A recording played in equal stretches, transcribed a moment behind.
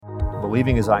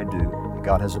believing as I do that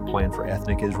God has a plan for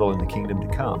ethnic Israel in the kingdom to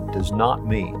come does not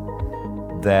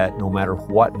mean that no matter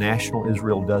what national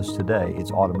Israel does today, it's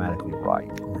automatically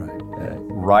right.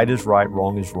 Right is right,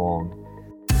 wrong is wrong.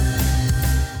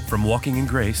 From Walking in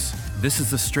Grace, this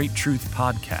is the Straight Truth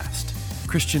Podcast,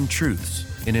 Christian truths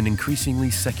in an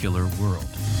increasingly secular world.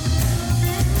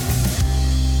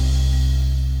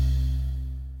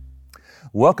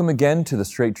 Welcome again to the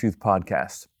Straight Truth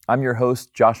Podcast. I'm your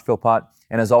host, Josh Philpott,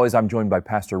 and as always, I'm joined by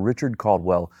Pastor Richard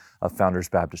Caldwell of Founders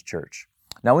Baptist Church.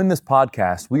 Now, in this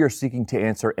podcast, we are seeking to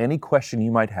answer any question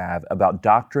you might have about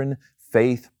doctrine,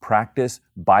 faith, practice,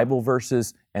 Bible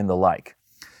verses, and the like.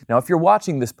 Now, if you're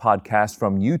watching this podcast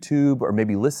from YouTube or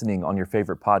maybe listening on your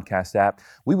favorite podcast app,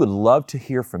 we would love to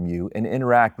hear from you and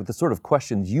interact with the sort of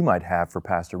questions you might have for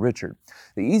Pastor Richard.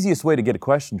 The easiest way to get a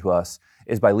question to us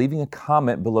is by leaving a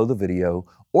comment below the video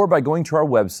or by going to our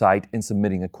website and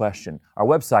submitting a question. Our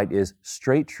website is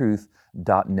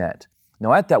straighttruth.net.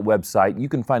 Now, at that website, you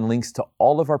can find links to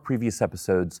all of our previous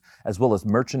episodes, as well as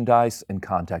merchandise and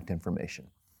contact information.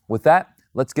 With that,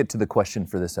 let's get to the question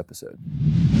for this episode.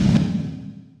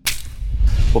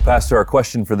 Well, Pastor, our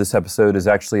question for this episode is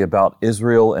actually about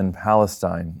Israel and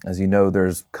Palestine. As you know,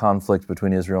 there's conflict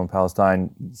between Israel and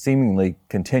Palestine seemingly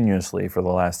continuously for the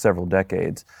last several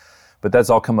decades. But that's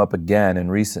all come up again in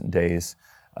recent days,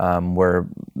 where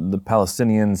the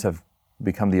Palestinians have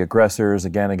become the aggressors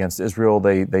again against Israel.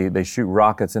 They shoot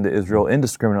rockets into Israel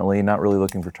indiscriminately, not really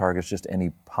looking for targets, just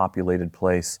any populated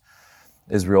place.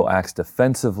 Israel acts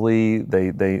defensively.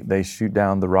 They shoot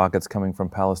down the rockets coming from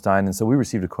Palestine. And so we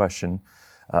received a question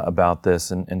about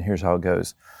this, and here's how it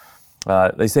goes.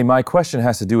 They say, my question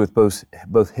has to do with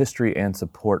both history and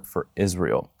support for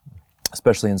Israel,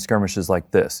 especially in skirmishes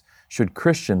like this. Should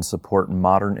Christians support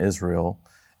modern Israel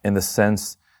in the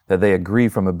sense that they agree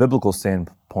from a biblical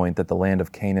standpoint that the land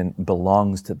of Canaan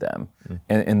belongs to them,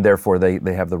 and therefore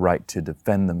they have the right to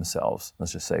defend themselves,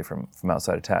 let's just say, from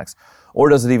outside attacks? Or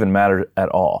does it even matter at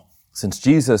all? Since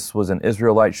Jesus was an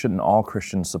Israelite, shouldn't all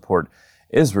Christians support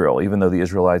Israel, even though the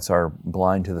Israelites are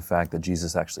blind to the fact that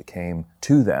Jesus actually came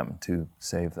to them to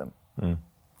save them?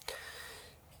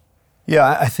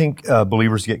 Yeah, I think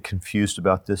believers get confused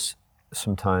about this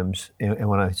sometimes. And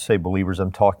when I say believers,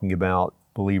 I'm talking about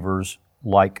believers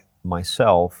like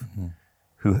myself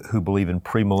who believe in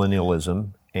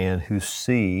premillennialism and who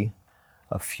see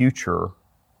a future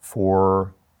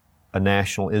for a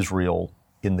national Israel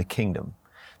in the kingdom.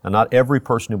 Now, not every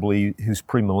person who's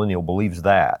premillennial believes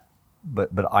that,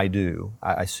 but I do.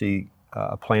 I see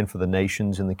a plan for the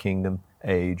nations in the kingdom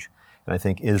age, and I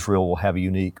think Israel will have a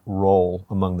unique role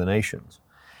among the nations.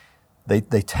 They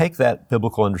take that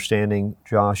biblical understanding,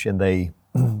 Josh, and they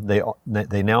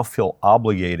now feel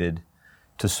obligated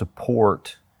to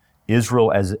support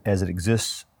Israel as it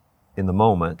exists in the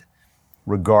moment,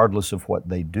 regardless of what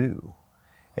they do.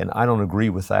 And I don't agree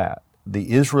with that.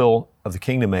 The Israel of the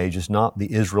kingdom age is not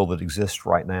the Israel that exists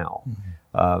right now.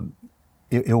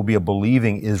 It will be a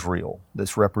believing Israel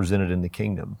that's represented in the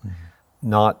kingdom,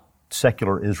 not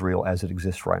secular Israel as it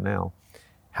exists right now.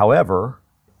 However,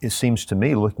 it seems to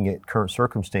me, looking at current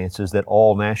circumstances, that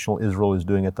all national Israel is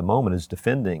doing at the moment is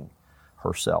defending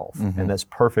herself. And that's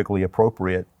perfectly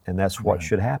appropriate, and that's what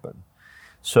should happen.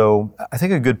 So I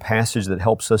think a good passage that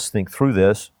helps us think through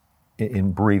this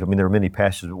in brief, I mean, there are many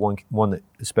passages, but one that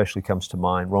especially comes to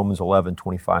mind, Romans 11,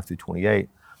 25 through 28.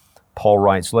 Paul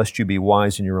writes, "Lest you be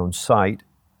wise in your own sight,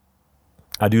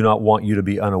 I do not want you to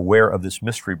be unaware of this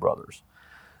mystery, brothers.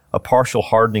 A partial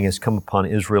hardening has come upon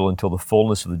Israel until the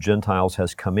fullness of the Gentiles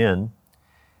has come in.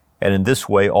 And in this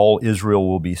way, all Israel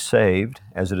will be saved.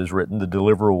 As it is written, the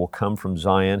deliverer will come from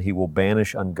Zion. He will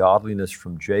banish ungodliness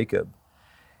from Jacob.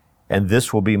 And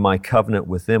this will be my covenant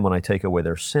with them when I take away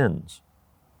their sins."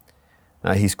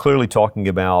 Now, he's clearly talking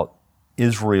about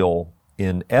Israel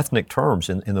in ethnic terms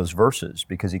in those verses,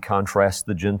 because he contrasts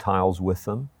the Gentiles with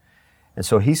them. And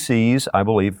so he sees, I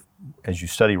believe, as you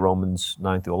study Romans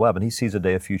 9 through 11, he sees a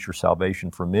day of future salvation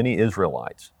for many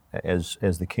Israelites as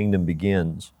the kingdom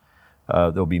begins.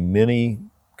 There'll be many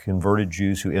converted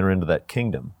Jews who enter into that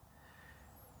kingdom.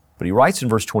 But he writes in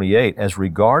verse 28, "As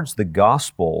regards the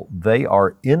gospel, they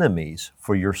are enemies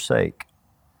for your sake.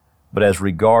 But as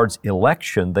regards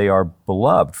election, they are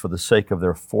beloved for the sake of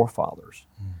their forefathers."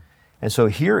 And so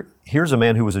here's a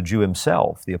man who was a Jew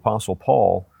himself, the Apostle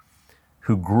Paul,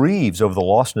 who grieves over the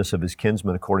lostness of his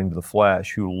kinsmen according to the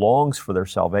flesh, who longs for their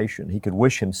salvation. He could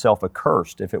wish himself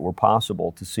accursed if it were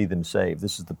possible to see them saved.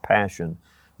 This is the passion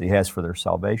that he has for their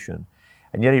salvation.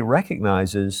 And yet he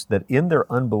recognizes that in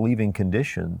their unbelieving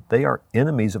condition, they are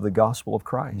enemies of the gospel of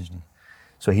Christ.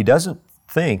 So he doesn't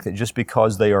think that just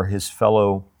because they are his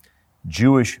fellow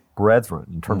Jewish brethren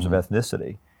in terms of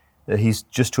ethnicity, that he's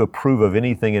just to approve of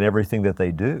anything and everything that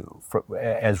they do.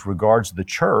 As regards the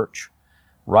church,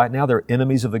 right now they're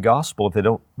enemies of the gospel if they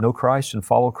don't know Christ and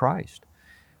follow Christ.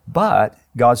 But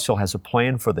God still has a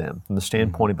plan for them. From the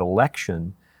standpoint of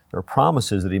election, there are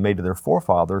promises that he made to their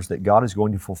forefathers that God is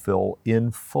going to fulfill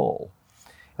in full.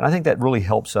 And I think that really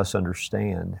helps us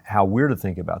understand how we're to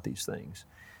think about these things.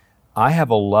 I have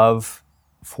a love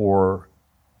for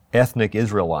ethnic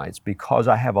Israelites because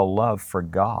I have a love for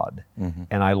God,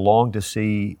 and I long to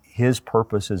see his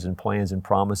purposes and plans and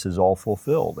promises all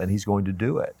fulfilled, and he's going to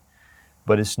do it.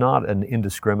 But it's not an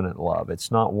indiscriminate love.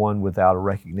 It's not one without a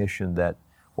recognition that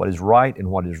what is right and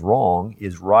what is wrong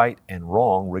is right and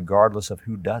wrong regardless of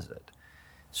who does it.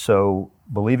 So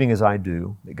believing as I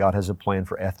do that God has a plan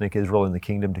for ethnic Israel in the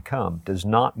kingdom to come does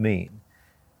not mean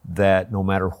that no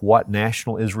matter what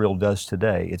national Israel does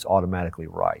today, it's automatically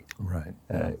right. Right.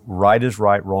 Right is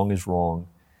right, wrong is wrong.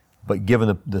 But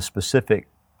given the specific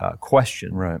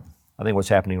question, Right. I think what's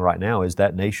happening right now is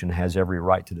that nation has every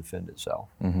right to defend itself.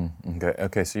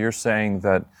 Okay. So you're saying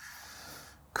that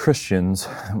Christians,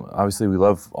 obviously we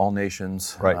love all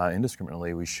nations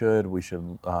indiscriminately. We should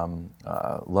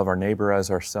love our neighbor as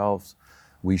ourselves.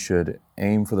 We should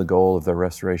aim for the goal of the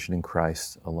restoration in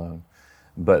Christ alone.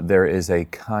 But there is a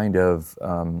kind of,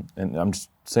 and I'm just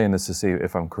saying this to see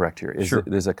if I'm correct here,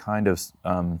 there's a kind of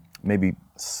maybe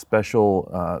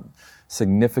special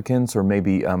significance or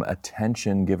maybe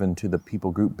attention given to the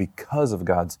people group because of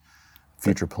God's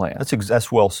future plan.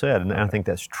 That's well said, and I think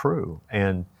that's true.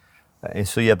 And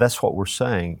so, that's what we're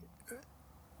saying.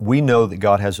 We know that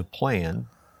God has a plan.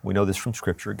 We know this from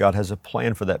Scripture. God has a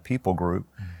plan for that people group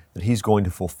that he's going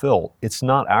to fulfill. It's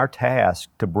not our task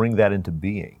to bring that into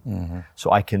being.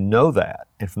 So I can know that,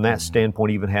 and from that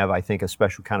standpoint even have, I think, a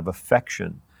special kind of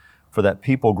affection for that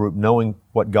people group, knowing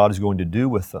what God is going to do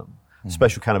with them, a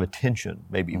special kind of attention,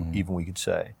 maybe even we could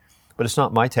say. But it's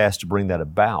not my task to bring that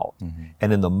about.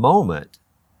 And in the moment,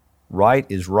 right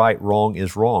is right, wrong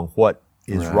is wrong. What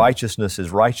is righteousness is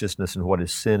righteousness, and what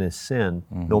is sin,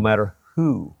 no matter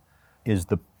who is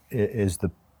the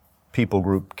people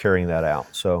group carrying that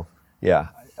out. So,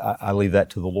 I leave that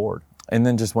to the Lord. And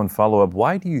then just one follow-up.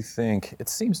 Why do you think, it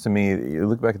seems to me, you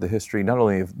look back at the history, not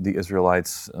only of the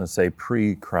Israelites, say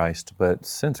pre-Christ, but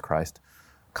since Christ,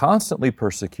 constantly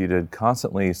persecuted,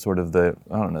 constantly sort of the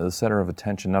center of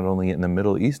attention, not only in the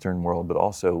Middle Eastern world, but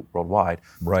also worldwide.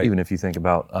 Right. Even if you think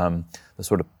about the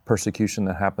sort of persecution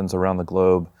that happens around the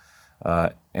globe,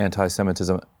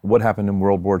 anti-Semitism, what happened in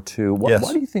World War II. Why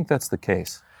do you think that's the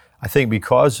case? I think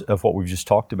because of what we've just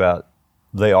talked about,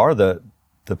 they are the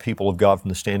people of God from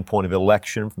the standpoint of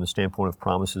election, from the standpoint of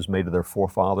promises made to their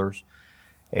forefathers.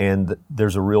 And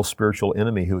there's a real spiritual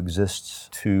enemy who exists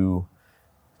to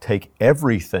take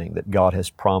everything that God has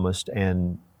promised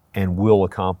and will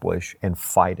accomplish and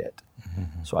fight it.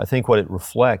 So I think what it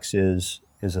reflects is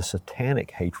a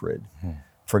satanic hatred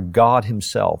for God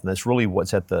himself. And that's really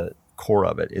what's at the core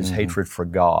of it, is hatred for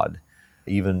God.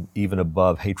 Even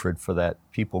above hatred for that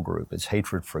people group. It's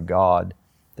hatred for God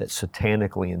that's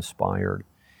satanically inspired.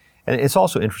 And it's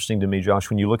also interesting to me, Josh,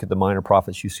 when you look at the minor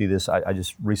prophets, you see this. I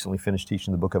just recently finished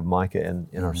teaching the book of Micah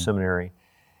in our seminary,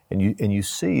 and you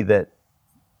see that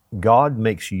God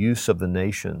makes use of the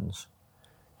nations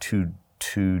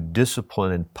to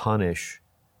discipline and punish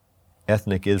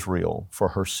ethnic Israel for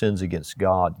her sins against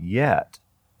God. Yet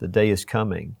the day is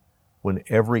coming when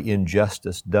every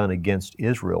injustice done against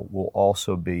Israel will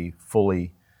also be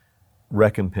fully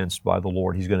recompensed by the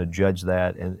Lord. He's going to judge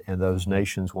that, and those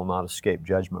nations will not escape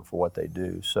judgment for what they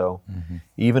do. So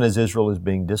even as Israel is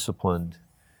being disciplined,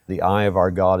 the eye of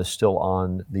our God is still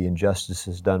on the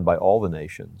injustices done by all the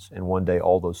nations, and one day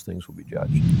all those things will be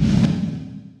judged.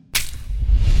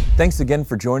 Thanks again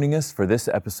for joining us for this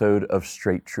episode of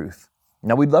Straight Truth.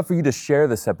 Now, we'd love for you to share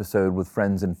this episode with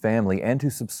friends and family and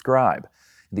to subscribe.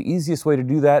 The easiest way to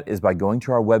do that is by going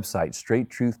to our website,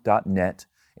 straighttruth.net,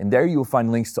 and there you will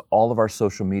find links to all of our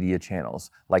social media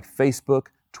channels like Facebook,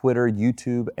 Twitter,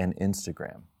 YouTube, and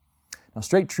Instagram. Now,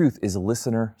 Straight Truth is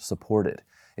listener supported.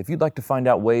 If you'd like to find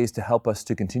out ways to help us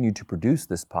to continue to produce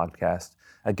this podcast,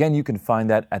 again, you can find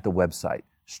that at the website,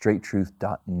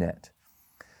 straighttruth.net.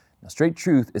 Now, Straight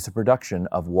Truth is a production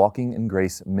of Walking in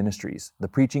Grace Ministries, the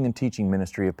preaching and teaching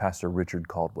ministry of Pastor Richard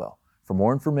Caldwell. For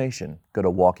more information, go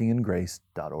to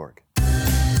walkingingrace.org.